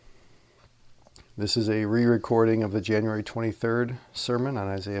This is a re-recording of the January 23rd sermon on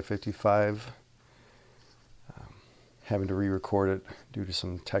Isaiah 55. Having to re-record it due to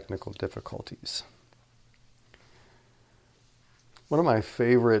some technical difficulties. One of my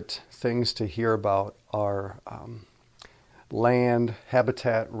favorite things to hear about are land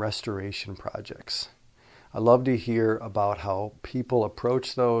habitat restoration projects. I love to hear about how people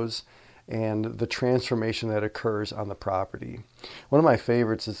approach those and the transformation that occurs on the property. One of my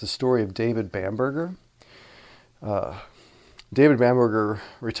favorites is the story of David Bamberger. David Bamberger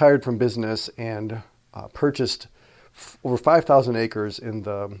retired from business and purchased over 5,000 acres in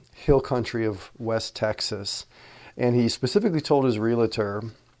the hill country of West Texas. And he specifically told his realtor,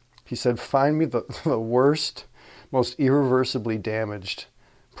 he said, find me the worst, most irreversibly damaged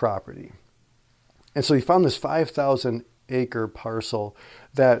property. And so he found this 5,000 acre parcel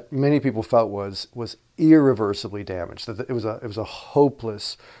that many people felt was irreversibly damaged. That it was a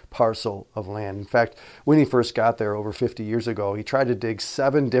hopeless parcel of land. In fact, when he first got there over 50 years ago, he tried to dig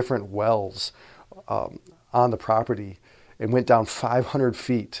 7 different wells on the property and went down 500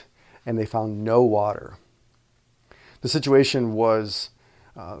 feet, and they found no water. The situation was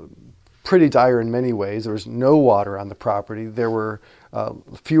pretty dire in many ways. There was no water on the property. There were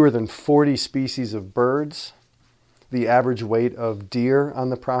fewer than 40 species of birds. The average weight of deer on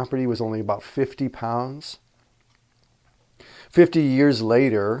the property was only about 50 pounds. 50 years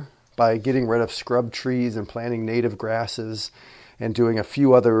later, by getting rid of scrub trees and planting native grasses and doing a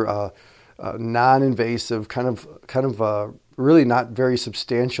few other non-invasive, kind of really not very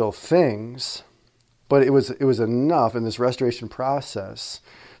substantial things, but it was enough in this restoration process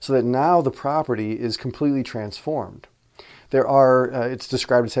so that now the property is completely transformed. There are, it's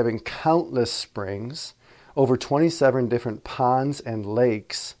described as having countless springs, over 27 different ponds and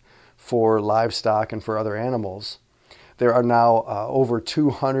lakes for livestock and for other animals. There are now over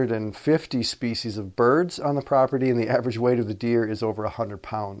 250 species of birds on the property, and the average weight of the deer is over 100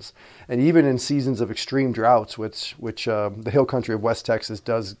 pounds. And even in seasons of extreme droughts, which the hill country of West Texas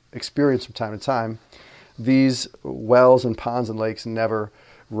does experience from time to time, these wells and ponds and lakes never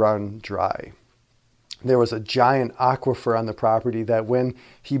run dry. There was a giant aquifer on the property that when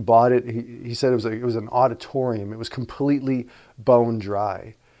he bought it, he said it was an auditorium. It was completely bone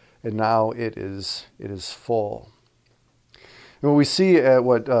dry, and now it is full. And what we see at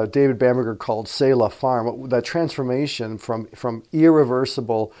what David Bamberger called Selah Farm, that transformation from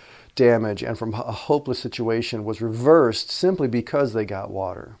irreversible damage and from a hopeless situation was reversed simply because they got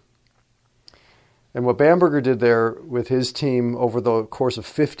water. And what Bamberger did there with his team over the course of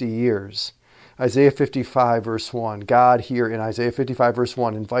 50 years, Isaiah 55 verse 1, God here in Isaiah 55 verse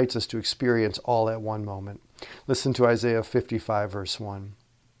 1 invites us to experience all at one moment. Listen to Isaiah 55 verse 1.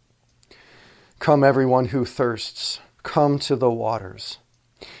 Come everyone who thirsts, come to the waters.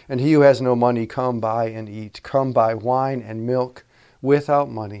 And he who has no money, come buy and eat. Come buy wine and milk without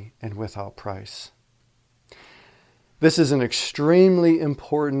money and without price. This is an extremely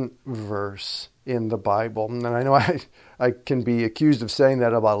important verse in the Bible. And I know I can be accused of saying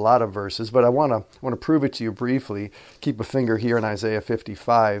that about a lot of verses, but I want to prove it to you briefly. Keep a finger here in Isaiah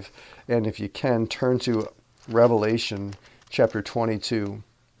 55, and if you can, turn to Revelation chapter 22,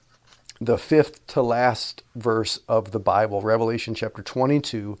 the 5th to last verse of the Bible, Revelation chapter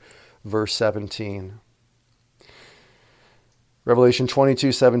 22, verse 17. Revelation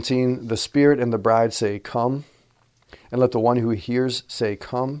 22:17, the Spirit and the bride say, come. And let the one who hears say,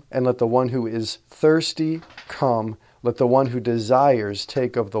 come. And let the one who is thirsty come. Let the one who desires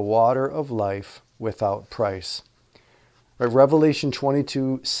take of the water of life without price. Right, Revelation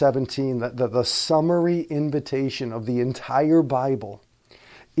 22:17, the summary invitation of the entire Bible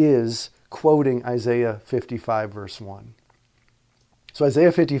is quoting Isaiah 55 verse 1. So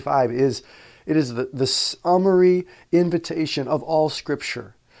Isaiah 55 is the summary invitation of all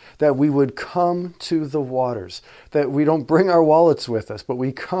Scripture, that we would come to the waters, that we don't bring our wallets with us, but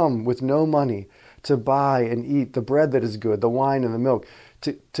we come with no money to buy and eat the bread that is good, the wine and the milk,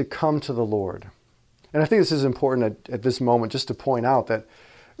 to come to the Lord. And I think this is important at this moment just to point out that,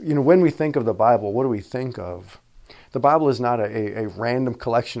 when we think of the Bible, what do we think of? The Bible is not a random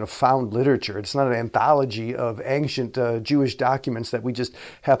collection of found literature. It's not an anthology of ancient Jewish documents that we just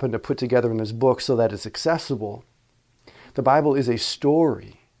happen to put together in this book so that it's accessible. The Bible is a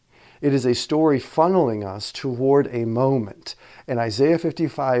story. It is a story funneling us toward a moment. And Isaiah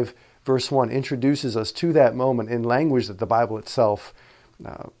 55 verse 1 introduces us to that moment in language that the Bible itself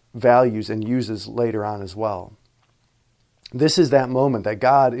values and uses later on as well. This is that moment that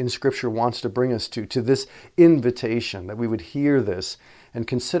God in Scripture wants to bring us to this invitation, that we would hear this and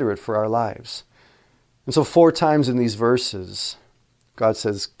consider it for our lives. And so 4 times in these verses, God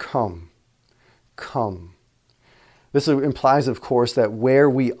says, come. come. This implies, of course, that where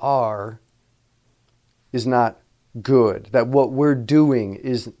we are is not good, that what we're doing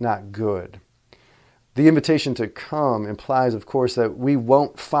is not good. The invitation to come implies, of course, that we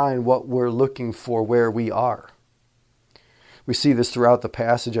won't find what we're looking for where we are. We see this throughout the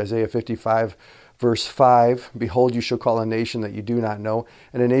passage, Isaiah 55, verse 5, "Behold, you shall call a nation that you do not know,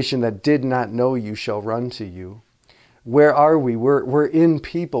 and a nation that did not know you shall run to you." Where are we? We're in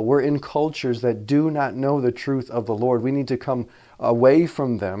people. We're in cultures that do not know the truth of the Lord. We need to come away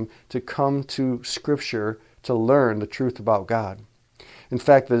from them to come to Scripture to learn the truth about God. In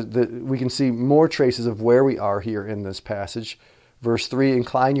fact, we can see more traces of where we are here in this passage. Verse 3,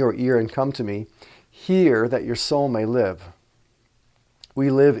 "Incline your ear and come to me. Hear that your soul may live." We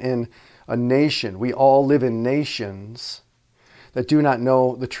live in a nation. We all live in nations that do not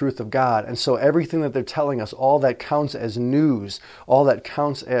know the truth of God. And so everything that they're telling us, all that counts as news, all that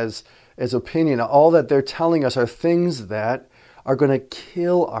counts as opinion, all that they're telling us are things that are going to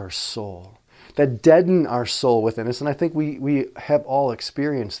kill our soul, that deaden our soul within us. And I think we have all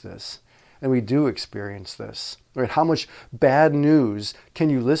experienced this, and we do experience this. Right? How much bad news can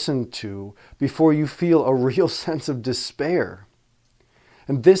you listen to before you feel a real sense of despair?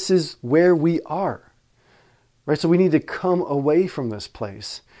 And this is where we are. Right? So we need to come away from this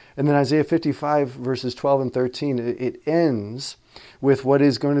place. And then Isaiah 55 verses 12 and 13, it ends with what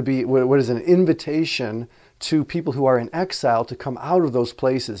is going to be, what is an invitation to people who are in exile to come out of those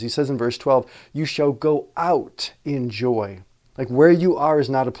places. He says in verse 12, "You shall go out in joy." Like where you are is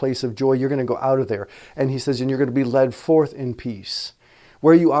not a place of joy. You're going to go out of there. And he says, and you're going to be led forth in peace.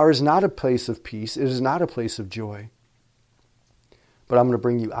 Where you are is not a place of peace. It is not a place of joy. But I'm going to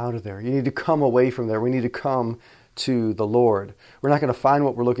bring you out of there. You need to come away from there. We need to come to the Lord. We're not going to find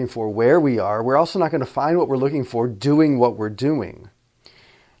what we're looking for where we are. We're also not going to find what we're looking for doing what we're doing.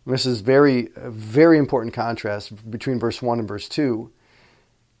 And this is very important contrast between verse 1 and verse 2.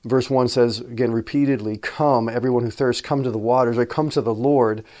 Verse 1 says, again, repeatedly, "Come, everyone who thirsts, come to the waters," or "Come to the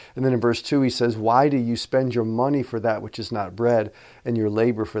Lord." And then in verse 2 he says, "Why do you spend your money for that which is not bread, and your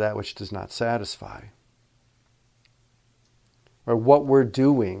labor for that which does not satisfy?" Or what we're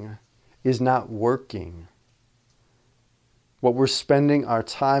doing is not working. What we're spending our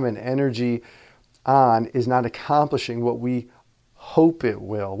time and energy on is not accomplishing what we hope it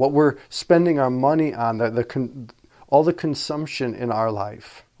will. What we're spending our money on, all the consumption in our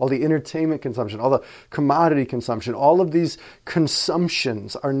life, all the entertainment consumption, all the commodity consumption, all of these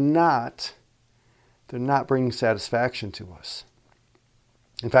consumptions they're not bringing satisfaction to us.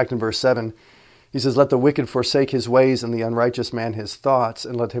 In fact, in verse 7, he says, "Let the wicked forsake his ways and the unrighteous man his thoughts,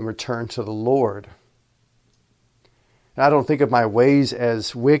 and let him return to the Lord." And I don't think of my ways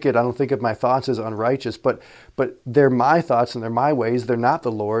as wicked. I don't think of my thoughts as unrighteous, but they're my thoughts and they're my ways. They're not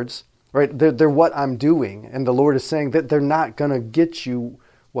the Lord's, right? They're what I'm doing. And the Lord is saying that they're not going to get you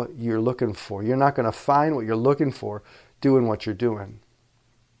what you're looking for. You're not going to find what you're looking for doing what you're doing.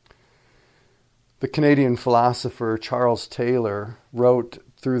 The Canadian philosopher Charles Taylor wrote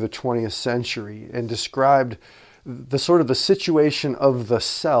through the 20th century and described the situation of the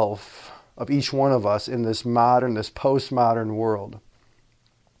self of each one of us in this postmodern world.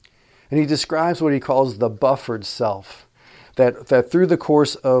 And he describes what he calls the buffered self, that through the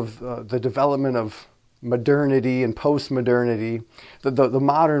course of the development of modernity and postmodernity, the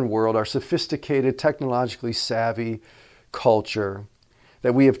modern world, our sophisticated, technologically savvy culture,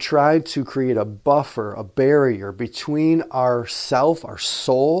 that we have tried to create a buffer, a barrier between our self, our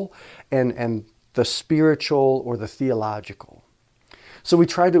soul, and the spiritual or the theological. So we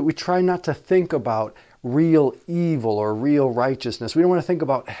try not to think about real evil or real righteousness. We don't want to think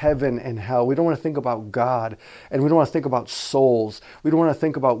about heaven and hell. We don't want to think about God, and we don't want to think about souls. We don't want to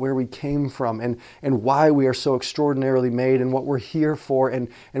think about where we came from and why we are so extraordinarily made and what we're here for and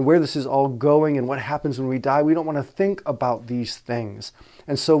where this is all going and what happens when we die. We don't want to think about these things.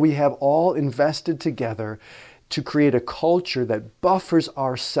 And so we have all invested together to create a culture that buffers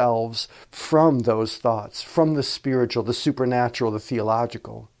ourselves from those thoughts, from the spiritual, the supernatural, the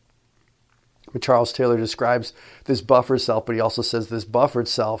theological. But Charles Taylor describes this buffered self, but he also says this buffered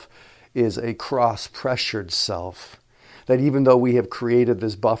self is a cross-pressured self. That even though we have created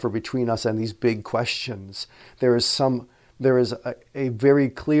this buffer between us and these big questions, there is a very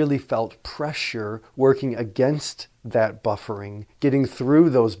clearly felt pressure working against that buffering, getting through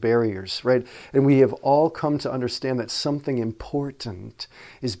those barriers, right? And we have all come to understand that something important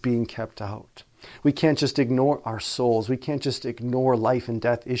is being kept out. We can't just ignore our souls. We can't just ignore life and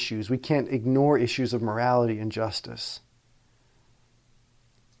death issues. We can't ignore issues of morality and justice.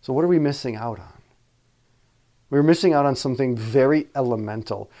 So what are we missing out on? We're missing out on something very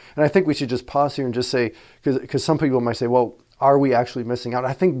elemental. And I think we should just pause here and just say, because some people might say, well, are we actually missing out?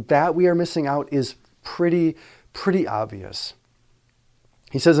 I think that we are missing out is pretty obvious.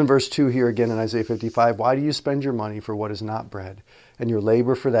 He says in verse 2 here again in Isaiah 55, why do you spend your money for what is not bread, and your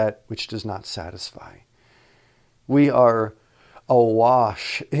labor for that which does not satisfy? We are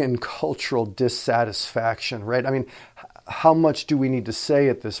awash in cultural dissatisfaction, right? I mean, how much do we need to say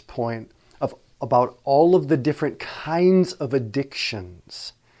at this point about all of the different kinds of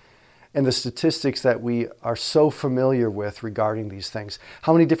addictions and the statistics that we are so familiar with regarding these things?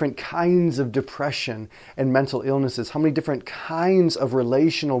 How many different kinds of depression and mental illnesses? How many different kinds of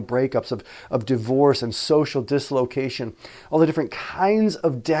relational breakups, of divorce and social dislocation? All the different kinds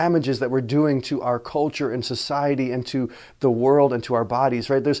of damages that we're doing to our culture and society and to the world and to our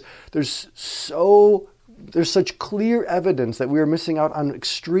bodies, right? There's such clear evidence that we are missing out on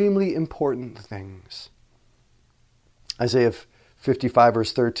extremely important things. Isaiah 55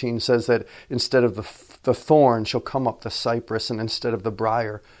 verse 13 says that instead of the thorn shall come up the cypress, and instead of the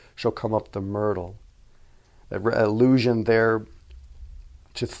briar shall come up the myrtle. That allusion there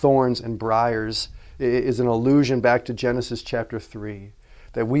to thorns and briars is an allusion back to Genesis chapter 3.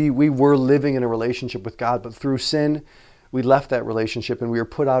 That we were living in a relationship with God, but through sin, we left that relationship and we were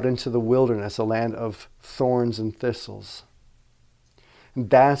put out into the wilderness, a land of thorns and thistles. And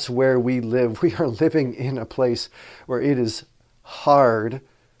that's where we live. We are living in a place where it is hard,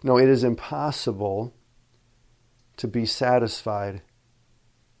 no, it is impossible to be satisfied.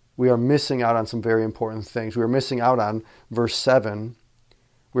 We are missing out on some very important things. We are missing out on verse 7.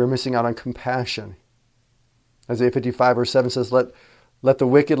 We are missing out on compassion. Isaiah 55 verse 7 says, Let the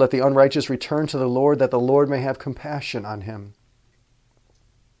wicked, let the unrighteous return to the Lord, that the Lord may have compassion on him.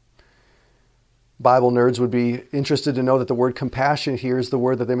 Bible nerds would be interested to know that the word compassion here is the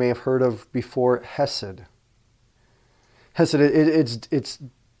word that they may have heard of before, hesed. Hesed, it's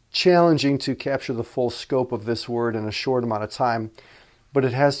challenging to capture the full scope of this word in a short amount of time, but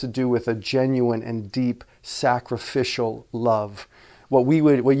it has to do with a genuine and deep sacrificial love. What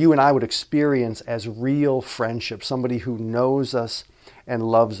you and I would experience as real friendship, somebody who knows us and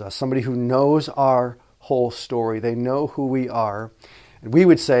loves us, somebody who knows our whole story. They know who we are. And we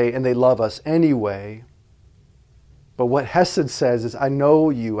would say, and they love us anyway. But what Hesed says is, I know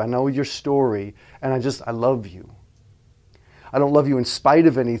you, I know your story, and I love you. I don't love you in spite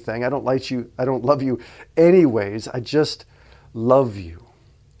of anything. I don't love you anyways. I just love you.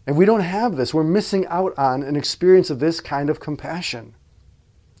 And we don't have this. We're missing out on an experience of this kind of compassion.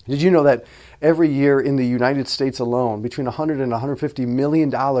 Did you know that every year in the United States alone, between $100 and $150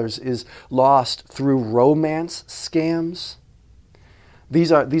 million is lost through romance scams?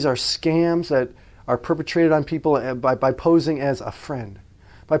 These are scams that are perpetrated on people by posing as a friend,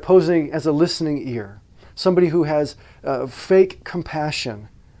 by posing as a listening ear, somebody who has fake compassion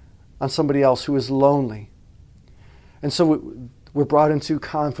on somebody else who is lonely. And so we're brought into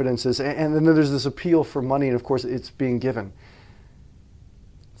confidences, and then there's this appeal for money, and of course it's being given.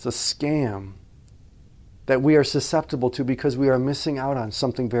 It's a scam that we are susceptible to because we are missing out on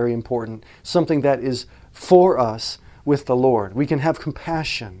something very important, something that is for us with the Lord. We can have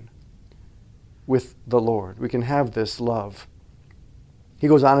compassion with the Lord. We can have this love. He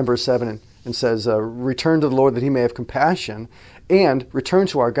goes on in verse 7 and says, return to the Lord that he may have compassion, and return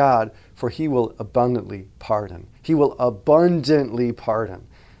to our God, for he will abundantly pardon. He will abundantly pardon.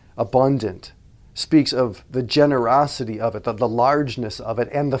 Abundant speaks of the generosity of it, the largeness of it,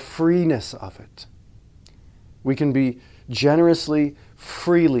 and the freeness of it. We can be generously,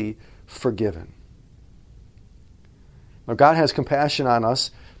 freely forgiven. Now, God has compassion on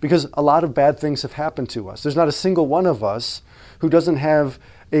us because a lot of bad things have happened to us. There's not a single one of us who doesn't have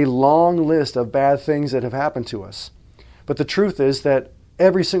a long list of bad things that have happened to us. But the truth is that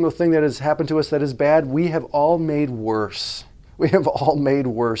every single thing that has happened to us that is bad, we have all made worse. We have all made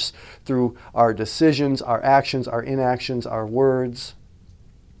worse through our decisions, our actions, our inactions, our words.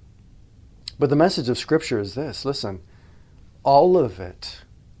 But the message of Scripture is this. Listen, all of it,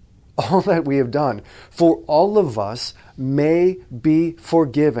 all that we have done, for all of us may be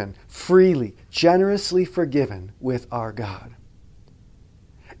forgiven, freely, generously forgiven with our God.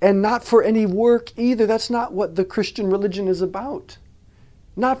 And not for any work either. That's not what the Christian religion is about.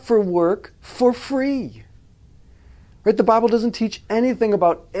 Not for work, for free. Right? The Bible doesn't teach anything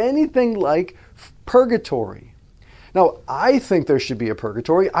about anything like purgatory. Now, I think there should be a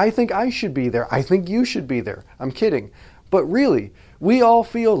purgatory. I think I should be there. I think you should be there. I'm kidding. But really, we all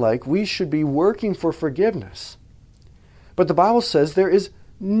feel like we should be working for forgiveness. But the Bible says there is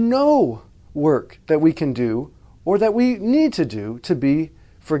no work that we can do or that we need to do to be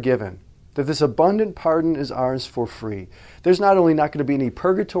forgiven. that this abundant pardon is ours for free. There's not only not going to be any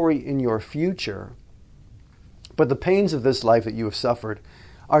purgatory in your future, but the pains of this life that you have suffered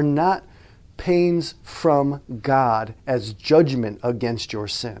are not pains from God as judgment against your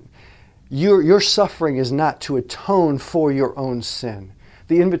sin. Your suffering is not to atone for your own sin.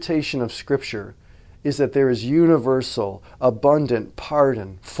 The invitation of Scripture is that there is universal, abundant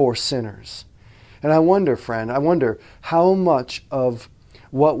pardon for sinners. And I wonder, friend, how much of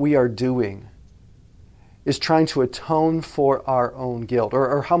what we are doing is trying to atone for our own guilt,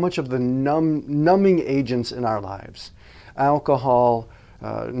 or how much of the numbing agents in our lives, alcohol,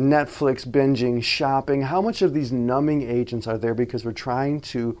 Netflix binging, shopping, how much of these numbing agents are there because we're trying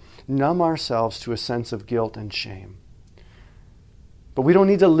to numb ourselves to a sense of guilt and shame? But we don't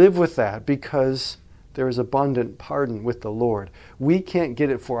need to live with that because there is abundant pardon with the Lord. We can't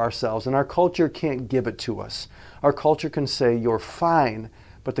get it for ourselves, and our culture can't give it to us. Our culture can say, you're fine,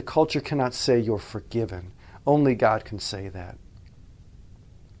 but the culture cannot say you're forgiven. Only God can say that.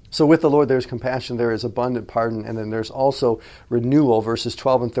 So with the Lord there's compassion, there is abundant pardon, and then there's also renewal. Verses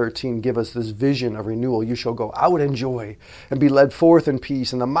 12 and 13 give us this vision of renewal. You shall go out in joy and be led forth in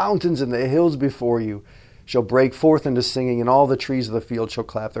peace, and the mountains and the hills before you shall break forth into singing, and all the trees of the field shall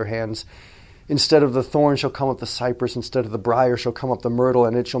clap their hands. Instead of the thorn shall come up the cypress, instead of the briar shall come up the myrtle,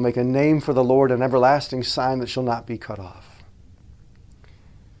 and it shall make a name for the Lord, an everlasting sign that shall not be cut off.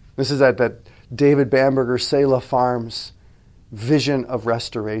 This is that David Bamberger, Selah Farms vision of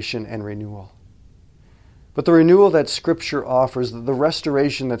restoration and renewal. But the renewal that Scripture offers, the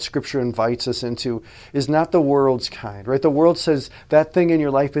restoration that Scripture invites us into, is not the world's kind, right? The world says that thing in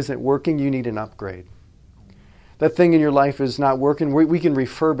your life isn't working, you need an upgrade. That thing in your life is not working, we can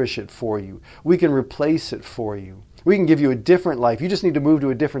refurbish it for you. We can replace it for you. We can give you a different life. You just need to move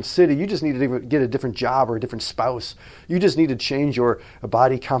to a different city. You just need to get a different job or a different spouse. You just need to change your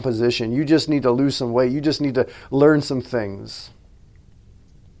body composition. You just need to lose some weight. You just need to learn some things.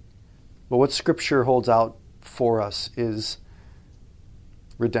 But what Scripture holds out for us is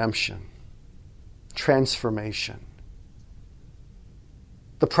redemption, transformation,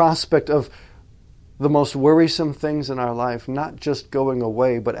 the prospect of the most worrisome things in our life not just going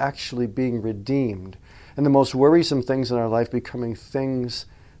away, but actually being redeemed. And the most worrisome things in our life becoming things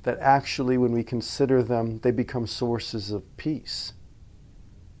that actually, when we consider them, they become sources of peace.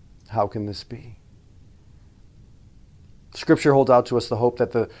 How can this be? Scripture holds out to us the hope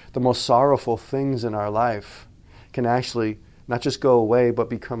that the most sorrowful things in our life can actually not just go away, but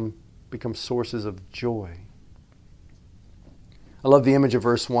become sources of joy. I love the image of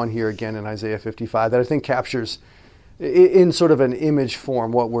verse 1 here again in Isaiah 55 that I think captures in sort of an image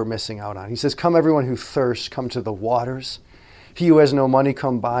form what we're missing out on. He says, come everyone who thirsts, come to the waters. He who has no money,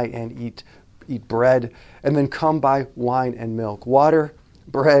 come buy and eat bread. And then come buy wine and milk. Water,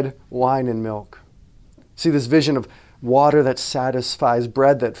 bread, wine, and milk. See this vision of water that satisfies,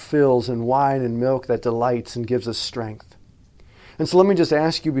 bread that fills, and wine and milk that delights and gives us strength. And so let me just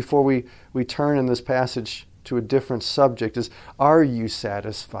ask you before we turn in this passage to a different subject is, are you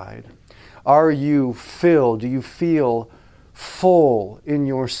satisfied? Are you filled? Do you feel full in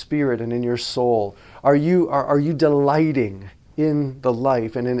your spirit and in your soul? Are you delighting in the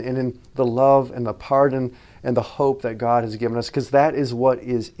life and in the love and the pardon and the hope that God has given us? Because that is what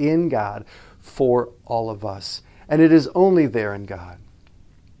is in God for all of us. And it is only there in God.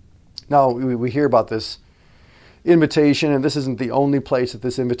 Now, we hear about this invitation, and this isn't the only place that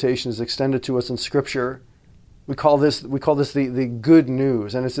this invitation is extended to us in Scripture. We call this the good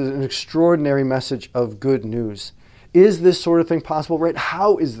news, and it's an extraordinary message of good news. Is this sort of thing possible? Right?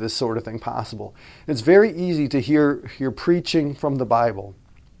 How is this sort of thing possible? It's very easy to hear preaching from the Bible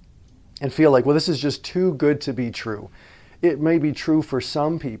and feel like, well, this is just too good to be true. It may be true for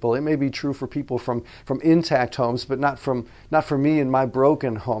some people. It may be true for people from intact homes, but not for me and my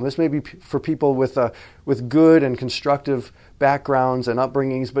broken home. This may be for people with good and constructive backgrounds and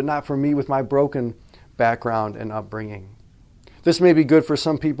upbringings, but not for me with my broken background and upbringing. This may be good for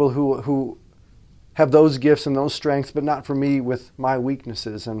some people who have those gifts and those strengths, but not for me with my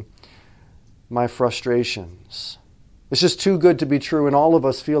weaknesses and my frustrations. It's just too good to be true, and all of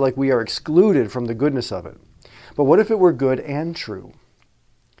us feel like we are excluded from the goodness of it. But what if it were good and true?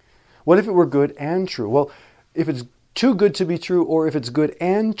 What if it were good and true? Well, if it's too good to be true, or if it's good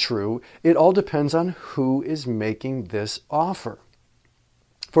and true, it all depends on who is making this offer.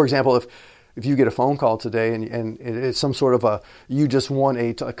 For example, if you get a phone call today and it's some sort of you just won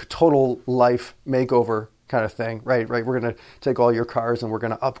a total life makeover kind of thing, right? We're going to take all your cars and we're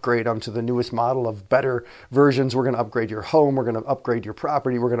going to upgrade them to the newest model of better versions. We're going to upgrade your home. We're going to upgrade your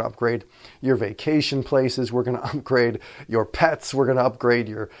property. We're going to upgrade your vacation places. We're going to upgrade your pets. We're going to upgrade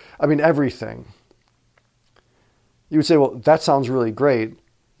everything. You would say, well, that sounds really great.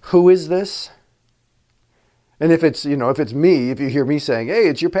 Who is this? And if it's me, if you hear me saying, hey,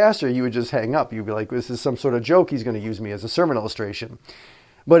 it's your pastor, you would just hang up. You'd be like, this is some sort of joke. He's going to use me as a sermon illustration.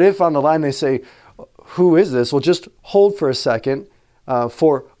 But if on the line they say, who is this? Well, just hold for a second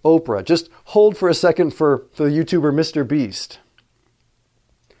for Oprah. Just hold for a second for the YouTuber Mr. Beast.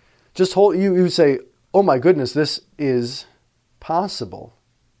 Just hold. You say, oh my goodness, this is possible.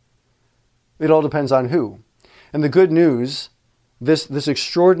 It all depends on who. And the good news, this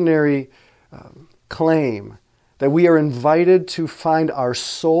extraordinary claim that we are invited to find our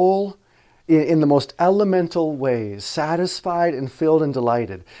soul in the most elemental ways, satisfied and filled and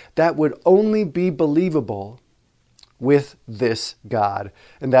delighted, that would only be believable with this God.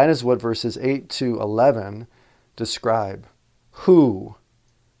 And that is what verses 8 to 11 describe. Who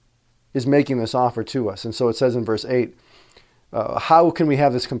is making this offer to us? And so it says in verse 8, how can we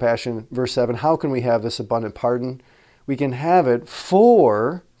have this compassion? Verse 7, how can we have this abundant pardon? We can have it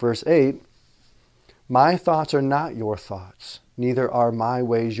for, verse 8, my thoughts are not your thoughts, neither are my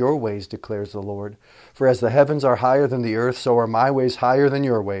ways your ways, declares the Lord. For as the heavens are higher than the earth, so are my ways higher than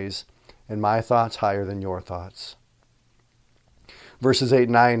your ways, and my thoughts higher than your thoughts. Verses 8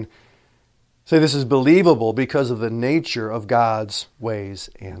 and 9 say this is believable because of the nature of God's ways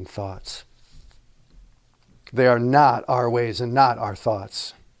and thoughts. They are not our ways and not our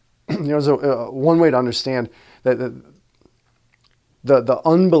thoughts. So one way to understand that the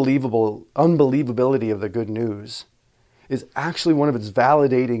unbelievability of the good news is actually one of its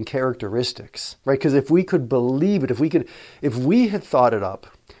validating characteristics, right? Because if we could believe it, if we had thought it up,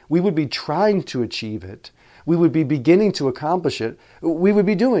 we would be trying to achieve it. We would be beginning to accomplish it. We would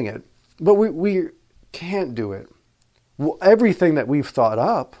be doing it, but we can't do it. Well, everything that we've thought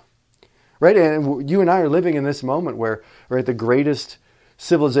up, right? And you and I are living in this moment where, right, the greatest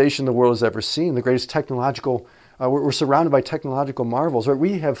civilization the world has ever seen, the greatest technological we're surrounded by technological marvels, right?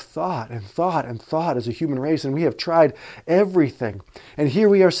 We have thought and thought and thought as a human race, and we have tried everything. And here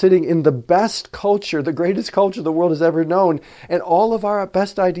we are sitting in the best culture, the greatest culture the world has ever known, and all of our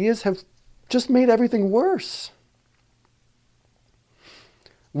best ideas have just made everything worse.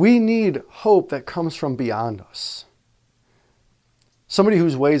 We need hope that comes from beyond us. Somebody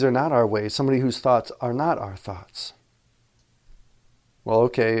whose ways are not our ways, somebody whose thoughts are not our thoughts. Well,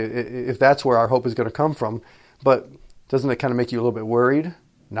 okay, if that's where our hope is going to come from, but doesn't it kind of make you a little bit worried?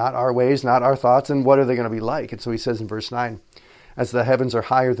 Not our ways, not our thoughts, and what are they going to be like? And so he says in verse 9, as the heavens are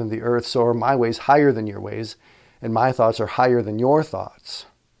higher than the earth, so are my ways higher than your ways, and my thoughts are higher than your thoughts.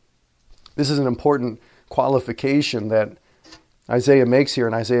 This is an important qualification that Isaiah makes here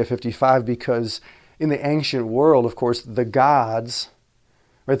in Isaiah 55, because in the ancient world, of course, the gods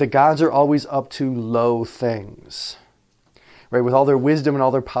are always up to low things. Right, with all their wisdom and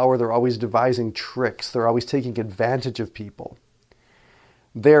all their power, they're always devising tricks. They're always taking advantage of people.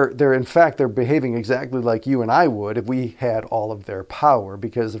 They're behaving exactly like you and I would if we had all of their power,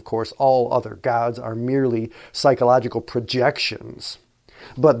 because, of course, all other gods are merely psychological projections.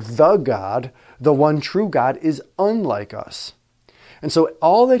 But the God, the one true God, is unlike us. And so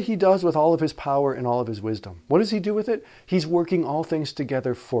all that he does with all of his power and all of his wisdom, what does he do with it? He's working all things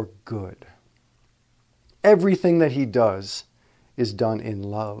together for good. Everything that he does is done in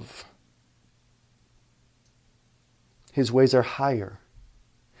love. His ways are higher.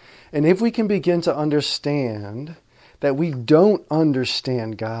 And if we can begin to understand that we don't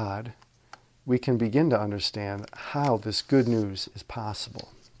understand God, we can begin to understand how this good news is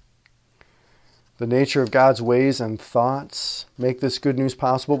possible. The nature of God's ways and thoughts make this good news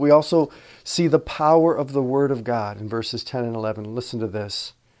possible. We also see the power of the Word of God in verses 10 and 11. Listen to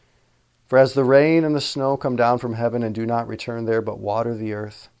this. For as the rain and the snow come down from heaven and do not return there, but water the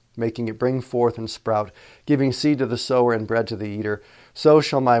earth, making it bring forth and sprout, giving seed to the sower and bread to the eater, so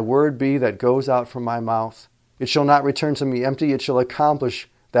shall my word be that goes out from my mouth. It shall not return to me empty, it shall accomplish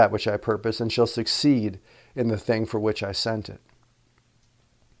that which I purpose, and shall succeed in the thing for which I sent it.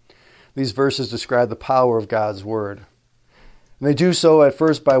 These verses describe the power of God's word. And they do so at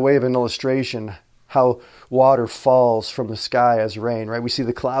first by way of an illustration, how water falls from the sky as rain, right? We see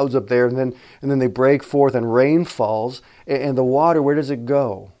the clouds up there, and then they break forth and rain falls, and the water, where does it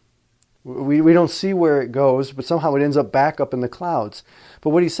go? We don't see where it goes, but somehow it ends up back up in the clouds. But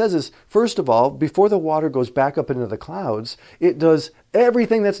what he says is, first of all, before the water goes back up into the clouds, it does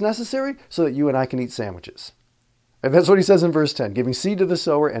everything that's necessary so that you and I can eat sandwiches. And that's what he says in verse 10, giving seed to the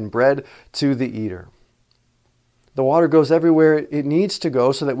sower and bread to the eater. The water goes everywhere it needs to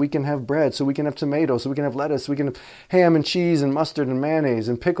go so that we can have bread, so we can have tomatoes, so we can have lettuce, so we can have ham and cheese and mustard and mayonnaise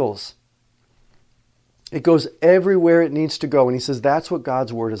and pickles. It goes everywhere it needs to go. And he says that's what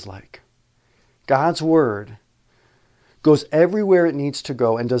God's Word is like. God's Word goes everywhere it needs to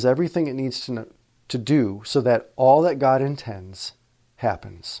go and does everything it needs to do so that all that God intends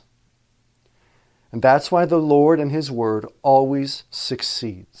happens. And that's why the Lord and His Word always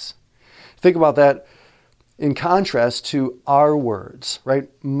succeeds. Think about that in contrast to our words, right?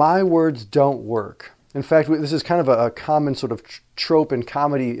 My words don't work. In fact, this is kind of a common sort of trope in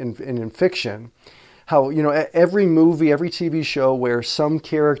comedy and in fiction. How, every movie, every TV show where some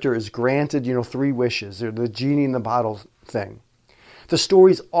character is granted, 3 wishes, or the genie in the bottle thing. The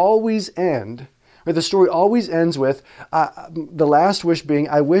stories always end, or the story always ends with the last wish being,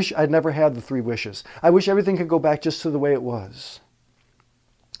 I wish I'd never had the 3 wishes. I wish everything could go back just to the way it was.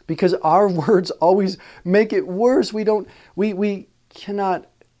 Because our words always make it worse. We cannot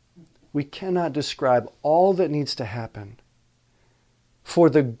describe all that needs to happen for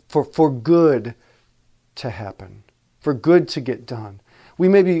good to happen, for good to get done. We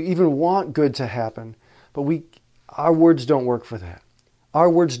maybe even want good to happen, but our words don't work for that. Our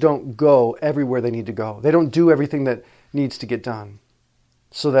words don't go everywhere they need to go. They don't do everything that needs to get done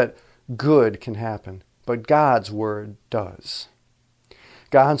so that good can happen. But God's Word does.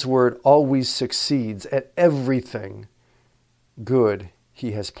 God's Word always succeeds at everything good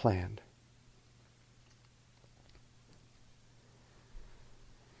He has planned.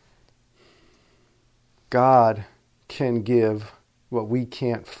 God can give what we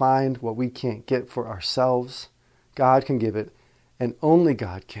can't find, what we can't get for ourselves. God can give it, and only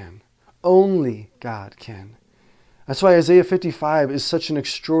God can. Only God can. That's why Isaiah 55 is such an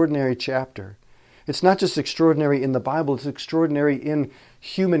extraordinary chapter. It's not just extraordinary in the Bible, it's extraordinary in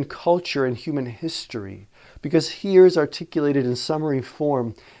human culture and human history. Because here is articulated in summary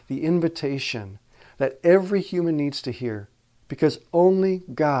form the invitation that every human needs to hear. Because only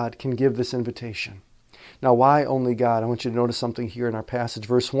God can give this invitation. Now, why only God? I want you to notice something here in our passage.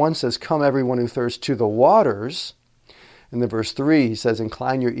 Verse 1 says, "Come everyone who thirsts to the waters." And then verse 3, he says,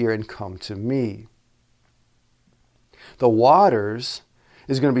 "Incline your ear and come to me." The waters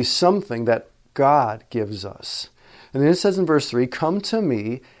is going to be something that God gives us. And then it says in verse 3, "Come to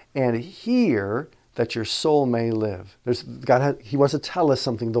me and hear that your soul may live." He wants to tell us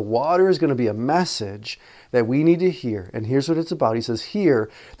something. The water is going to be a message that we need to hear. And here's what it's about. He says, "Hear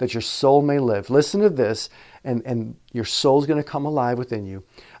that your soul may live." Listen to this, and your soul's going to come alive within you.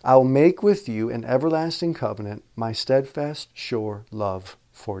 "I'll make with you an everlasting covenant, my steadfast, sure love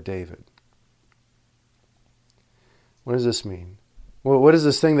for David." What does this mean? Well, what is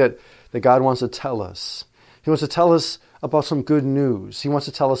this thing that God wants to tell us? He wants to tell us about some good news. He wants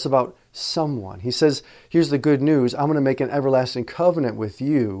to tell us about someone. He says, here's the good news. I'm going to make an everlasting covenant with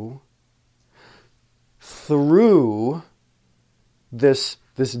you through this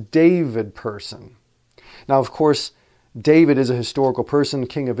David person. Now, of course, David is a historical person,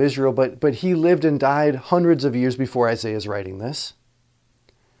 king of Israel, but he lived and died hundreds of years before Isaiah is writing this.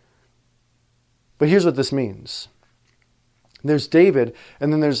 But here's what this means. There's David,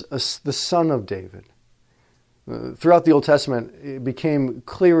 and then there's the son of David. Throughout the Old Testament, it became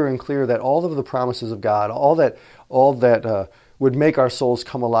clearer and clearer that all of the promises of God, all that would make our souls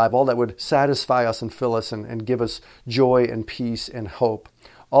come alive, all that would satisfy us and fill us and give us joy and peace and hope,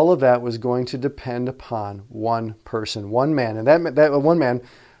 all of that was going to depend upon one person, one man. And that one man,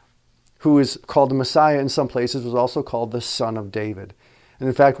 who is called the Messiah in some places, was also called the Son of David. And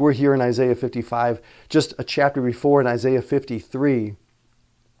in fact, we're here in Isaiah 55, just a chapter before in Isaiah 53,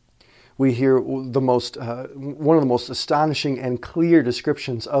 we hear one of the most astonishing and clear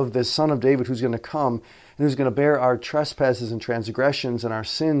descriptions of this Son of David who's going to come and who's going to bear our trespasses and transgressions and our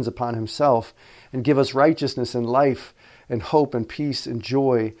sins upon himself and give us righteousness and life and hope and peace and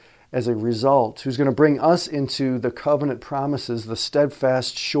joy as a result, who's going to bring us into the covenant promises, the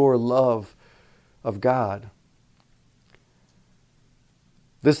steadfast, sure love of God.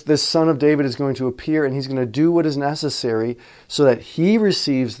 This Son of David is going to appear, and he's going to do what is necessary so that he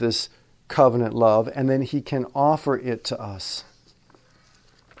receives this covenant love, and then he can offer it to us.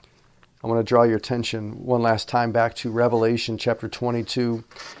 I want to draw your attention one last time back to Revelation chapter 22.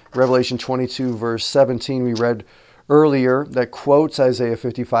 Revelation 22 verse 17 we read earlier that quotes Isaiah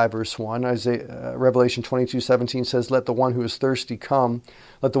 55 verse 1. Revelation 22:17 says, "Let the one who is thirsty come.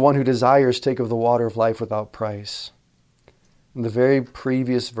 Let the one who desires take of the water of life without price." In the very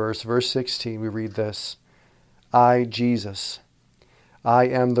previous verse, verse 16, we read this, "I, Jesus, I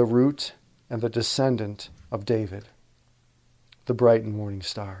am the root and the descendant of David, the bright and morning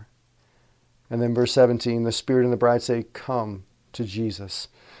star." And then verse 17, the Spirit and the bride say, come to Jesus.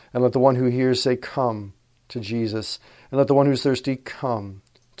 And let the one who hears say, come to Jesus. And let the one who's thirsty come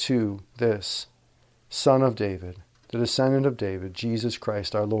to this Son of David, the descendant of David, Jesus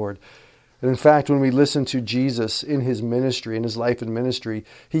Christ our Lord. And in fact, when we listen to Jesus in his ministry, in his life and ministry,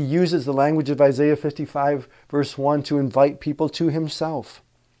 he uses the language of Isaiah 55 verse 1 to invite people to himself.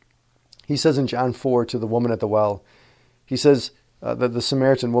 He says in John 4 to the woman at the well, he says that the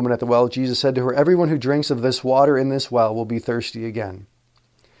Samaritan woman at the well, Jesus said to her, everyone who drinks of this water in this well will be thirsty again.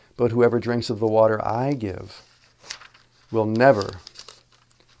 But whoever drinks of the water I give will never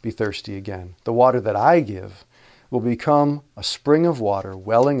be thirsty again. The water that I give will become a spring of water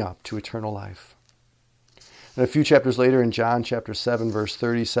welling up to eternal life. And a few chapters later in John chapter 7, verse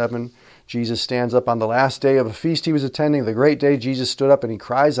 37, Jesus stands up on the last day of a feast he was attending, the great day. Jesus stood up and he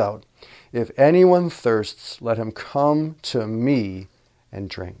cries out, if anyone thirsts, let him come to me and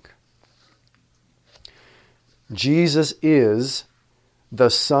drink. Jesus is the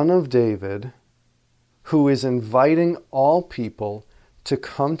Son of David who is inviting all people to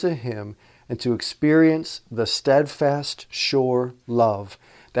come to him and to experience the steadfast, sure love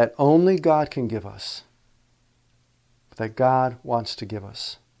that only God can give us, that God wants to give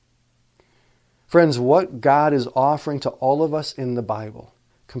us. Friends, what God is offering to all of us in the Bible,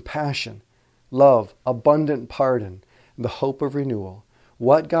 compassion, love, abundant pardon, the hope of renewal,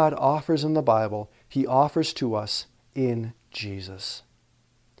 what God offers in the Bible, he offers to us in Jesus.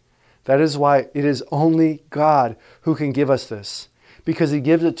 That is why it is only God who can give us this, because he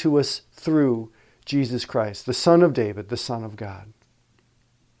gives it to us through Jesus Christ, the Son of David, the Son of God.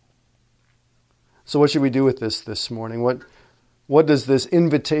 So what should we do with this morning? What does this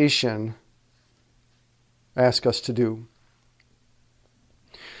invitation ask us to do?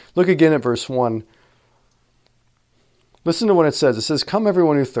 Look again at verse 1. Listen to what it says. It says, come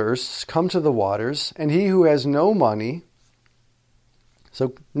everyone who thirsts, come to the waters, and he who has no money,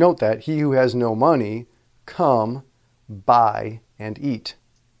 so note that, he who has no money, come, buy and eat.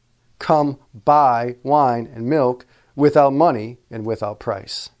 Come buy wine and milk without money and without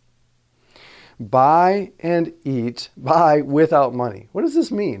price. Buy and eat, buy without money. What does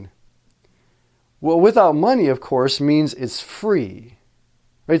this mean? Well, without money, of course, means it's free.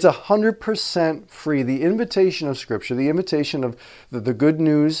 It's 100% free. The invitation of Scripture, the invitation of the good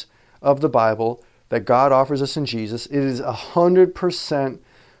news of the Bible that God offers us in Jesus, it is 100%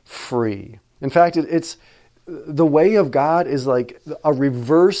 free. In fact, it's the way of God is like a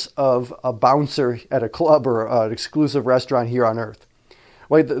reverse of a bouncer at a club or an exclusive restaurant here on earth.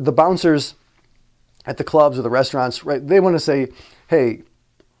 Right? The bouncers at the clubs or the restaurants, right? They want to say, hey,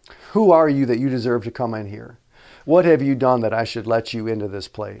 who are you that you deserve to come in here? What have you done that I should let you into this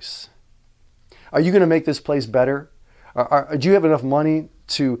place? Are you going to make this place better? Do you have enough money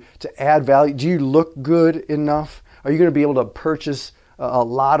to add value? Do you look good enough? Are you going to be able to purchase a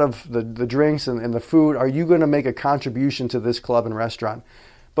lot of the drinks and the food? Are you going to make a contribution to this club and restaurant?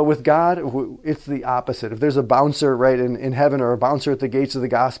 But with God, it's the opposite. If there's a bouncer right in heaven or a bouncer at the gates of the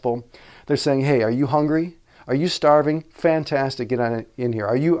gospel, they're saying, hey, are you hungry? Are you starving? Fantastic, get on in here.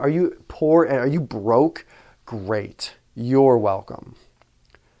 Are you poor? Are you broke? Great, you're welcome.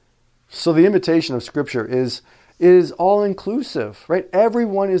 So the invitation of Scripture is all-inclusive, right?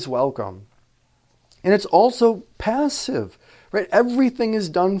 Everyone is welcome. And it's also passive, right? Everything is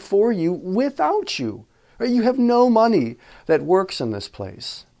done for you without you. Right? You have no money that works in this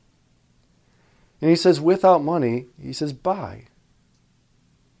place. And he says, without money, he says, buy.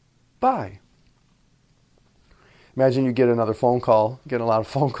 Buy. Imagine you get another phone call. Getting a lot of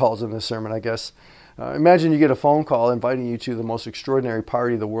phone calls in this sermon, I guess. Imagine you get a phone call inviting you to the most extraordinary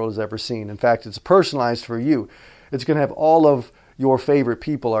party the world has ever seen. In fact, it's personalized for you. It's going to have all of your favorite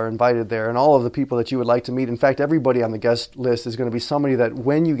people are invited there and all of the people that you would like to meet. In fact, everybody on the guest list is going to be somebody that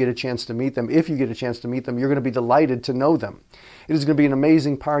when you get a chance to meet them, if you get a chance to meet them, you're going to be delighted to know them. It is going to be an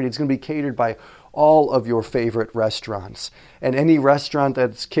amazing party. It's going to be catered by all of your favorite restaurants. And any restaurant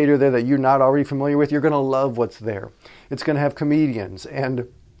that's catered there that you're not already familiar with, you're going to love what's there. It's going to have comedians and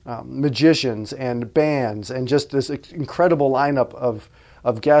magicians and bands and just this incredible lineup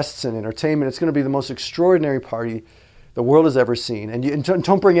of guests and entertainment. It's going to be the most extraordinary party the world has ever seen. And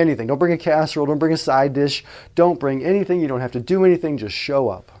don't bring anything. Don't bring a casserole. Don't bring a side dish. Don't bring anything. You don't have to do anything. Just show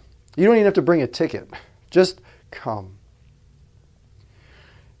up. You don't even have to bring a ticket. Just come.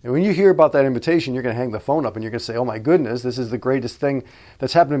 And when you hear about that invitation, you're going to hang the phone up and you're going to say, oh my goodness, this is the greatest thing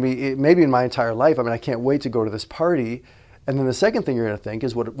that's happened to me maybe in my entire life. I mean, I can't wait to go to this party. And then the second thing you're going to think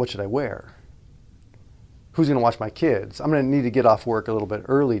is, what should I wear? Who's going to watch my kids? I'm going to need to get off work a little bit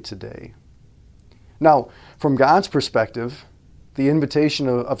early today. Now, from God's perspective, the invitation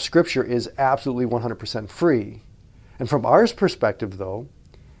of Scripture is absolutely 100% free. And from our perspective, though,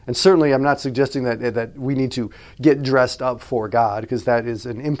 and certainly I'm not suggesting that we need to get dressed up for God, because that is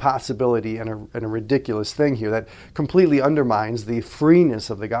an impossibility and a ridiculous thing here that completely undermines the freeness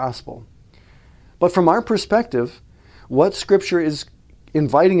of the gospel. But from our perspective, what Scripture is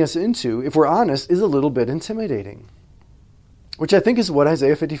inviting us into, if we're honest, is a little bit intimidating. Which I think is what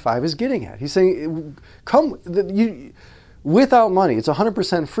Isaiah 55 is getting at. He's saying, come without money. It's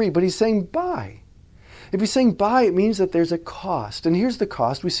 100% free, but he's saying buy. If he's saying buy, it means that there's a cost. And here's the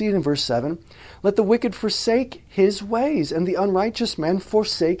cost. We see it in verse 7. Let the wicked forsake his ways, and the unrighteous man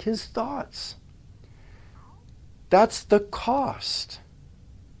forsake his thoughts. That's the cost.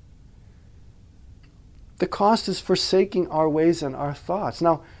 The cost is forsaking our ways and our thoughts.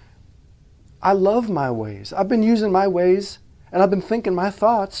 Now, I love my ways. I've been using my ways, and I've been thinking my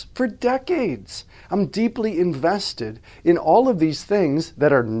thoughts for decades. I'm deeply invested in all of these things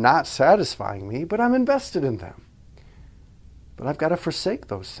that are not satisfying me, but I'm invested in them. But I've got to forsake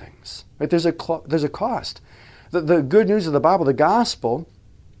those things. Right? There's a cost. The good news of the Bible, the gospel,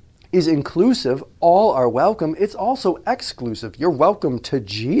 is inclusive. All are welcome. It's also exclusive. You're welcome to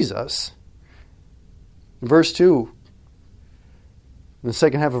Jesus. Verse 2. In the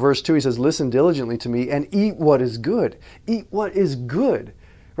second half of verse 2, he says, listen diligently to me and eat what is good. Eat what is good.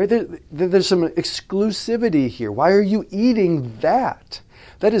 Right? There's some exclusivity here. Why are you eating that?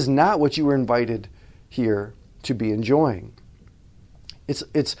 That is not what you were invited here to be enjoying.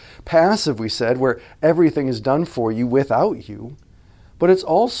 It's passive, we said, where everything is done for you without you. But it's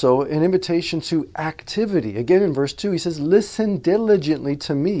also an invitation to activity. Again, in verse 2, he says, listen diligently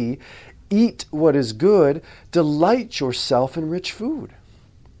to me. Eat what is good. Delight yourself in rich food.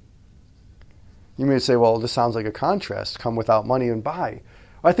 You may say, well, this sounds like a contrast. Come without money and buy.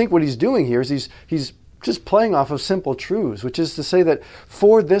 I think what he's doing here is he's just playing off of simple truths, which is to say that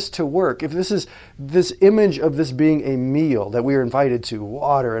for this to work, if this is this image of this being a meal that we are invited to,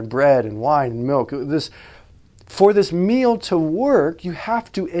 water and bread and wine and milk, for this meal to work, you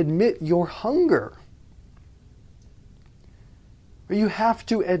have to admit your hunger. You have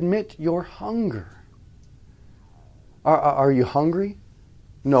to admit your hunger. Are you hungry?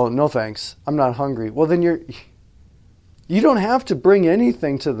 No thanks. I'm not hungry. Well, then you don't have to bring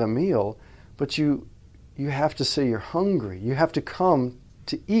anything to the meal, but you have to say you're hungry. You have to come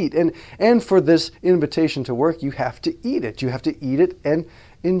to eat. And for this invitation to work, you have to eat it. You have to eat it and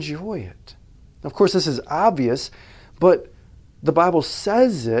enjoy it. Of course, this is obvious, but the Bible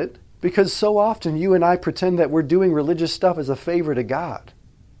says it because so often you and I pretend that we're doing religious stuff as a favor to God.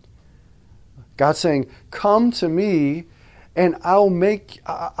 God's saying, come to me and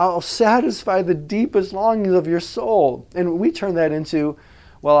I'll satisfy the deepest longings of your soul. And we turn that into,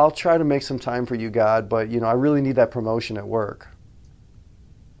 well, I'll try to make some time for you, God, but I really need that promotion at work.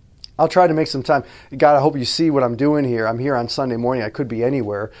 I'll try to make some time. God, I hope you see what I'm doing here. I'm here on Sunday morning. I could be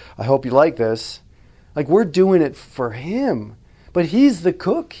anywhere. I hope you like this. Like, we're doing it for Him. But He's the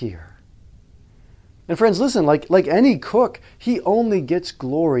cook here. And friends, listen, like any cook, He only gets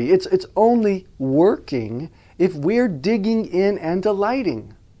glory. It's only working if we're digging in and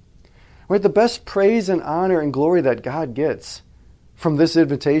delighting. Right? The best praise and honor and glory that God gets from this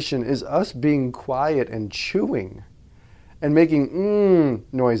invitation is us being quiet and chewing and making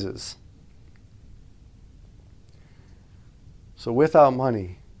noises. So without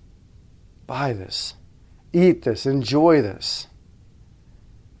money, buy this, eat this, enjoy this.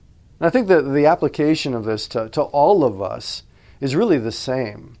 And I think that the application of this to all of us is really the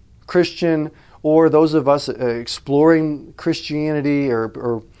same. Christian, or those of us exploring Christianity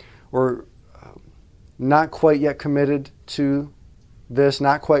or not quite yet committed to this,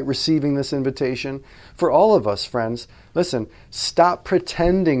 not quite receiving this invitation. For all of us, friends, listen, stop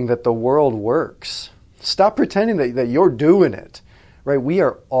pretending that the world works. Stop pretending that you're doing it. Right? We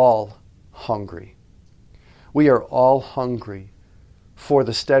are all hungry. We are all hungry for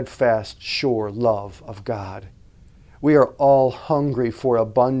the steadfast, sure love of God. We are all hungry for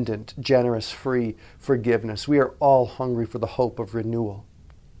abundant, generous, free forgiveness. We are all hungry for the hope of renewal.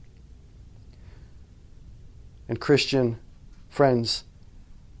 And Christian friends,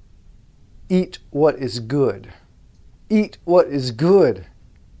 eat what is good. Eat what is good.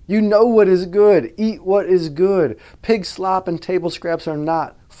 You know what is good. Eat what is good. Pig slop and table scraps are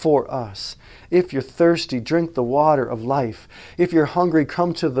not for us. If you're thirsty, drink the water of life. If you're hungry,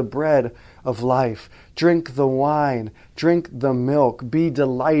 come to the bread of life. Drink the wine. Drink the milk. Be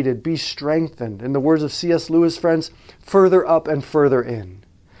delighted. Be strengthened. In the words of C.S. Lewis, friends, further up and further in.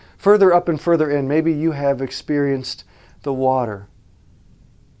 Further up and further in. Maybe you have experienced the water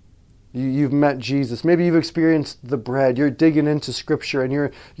You've met Jesus. Maybe you've experienced the bread. You're digging into Scripture and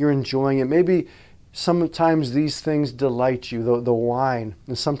you're enjoying it. Maybe sometimes these things delight you, the wine,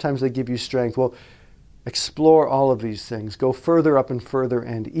 and sometimes they give you strength. Well, explore all of these things. Go further up and further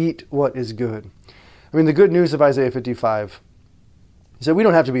and eat what is good. I mean, the good news of Isaiah 55 is that we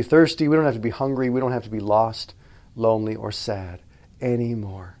don't have to be thirsty, we don't have to be hungry, we don't have to be lost, lonely, or sad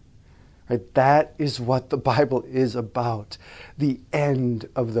anymore. Right? That is what the Bible is about, the end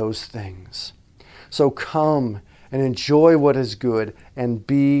of those things. So come and enjoy what is good and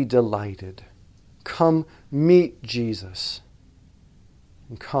be delighted. Come meet Jesus.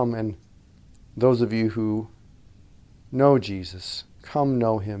 And come, and those of you who know Jesus, come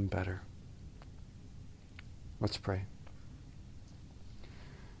know him better. Let's pray.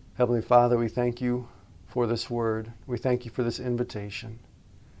 Heavenly Father, we thank you for this word. We thank you for this invitation.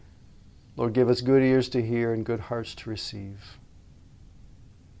 Lord, give us good ears to hear and good hearts to receive.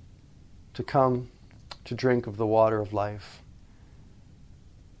 To come, to drink of the water of life.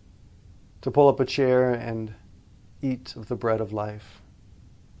 To pull up a chair and eat of the bread of life.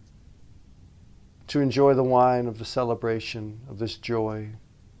 To enjoy the wine of the celebration of this joy,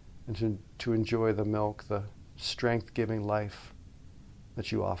 and to enjoy the milk, the strength-giving life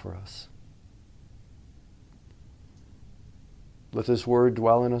that you offer us. Let this word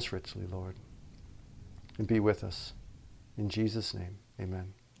dwell in us richly, Lord, and be with us. In Jesus' name,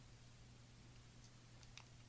 amen.